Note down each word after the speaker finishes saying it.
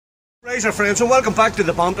Roisin friends, and welcome back to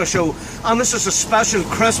the Banter Show, and this is a special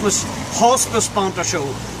Christmas Hospice Banter Show,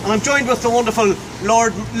 and I'm joined with the wonderful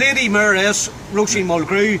Lady Mayoress Roisin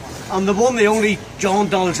Mulgrew and the one, the only John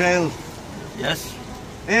Dalzell. Yes.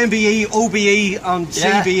 MBE, OBE and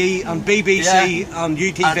CBE and BBC and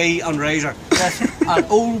UTV and Razor. Yes, and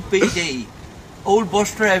old BD. Old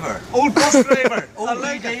bus driver. Old bus driver. Old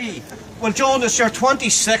BD. Well, John, it's your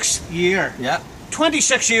 26th year. Yeah.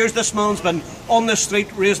 26 years this man's been on the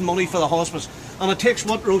street raising money for the hospice. And it takes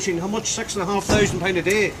what, Roisin? How much? £6,500 a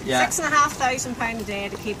day? Yeah. £6,500 a day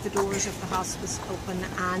to keep the doors of the hospice open.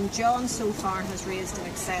 And John so far has raised in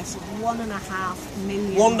excess of £1.5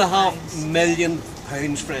 million. £1.5 million,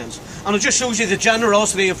 friends. And it just shows you the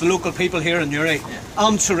generosity of the local people here in Newry and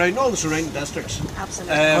all the surrounding districts.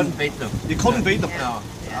 Absolutely. Couldn't beat them. You couldn't beat them. No,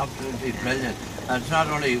 absolutely brilliant. And it's not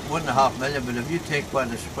only £1.5 million, but if you take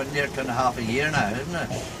it's near 2.5 a year now, isn't it?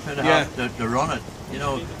 2.5 to run it, you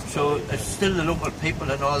know. So it's still the local people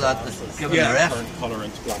and all that that's giving the rest.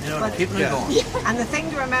 You know, keeping it going. And the thing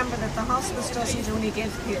to remember that the hospice doesn't only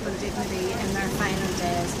give people dignity in their final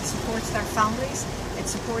days, it supports their families, it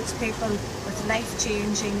supports people with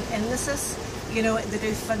life-changing illnesses. You know, they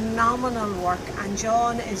do phenomenal work, and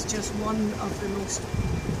John is just one of the most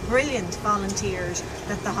brilliant volunteers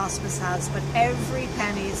that the hospice has, but every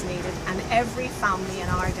penny is needed and every family in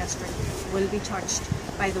our district will be touched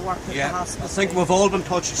by the work that the hospice I think we've all been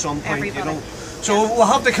touched at some point. Everybody. You know. So we'll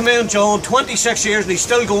have to commend John, 26 years and he's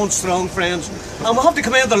still going strong, friends. And we'll have to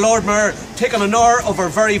commend the Lord Mayor, taking an hour of our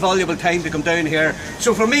very valuable time to come down here.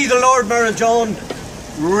 So for me, the Lord Mayor and John,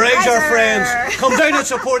 raise our friends, come down and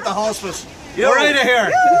support the hospice. We're out of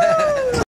here.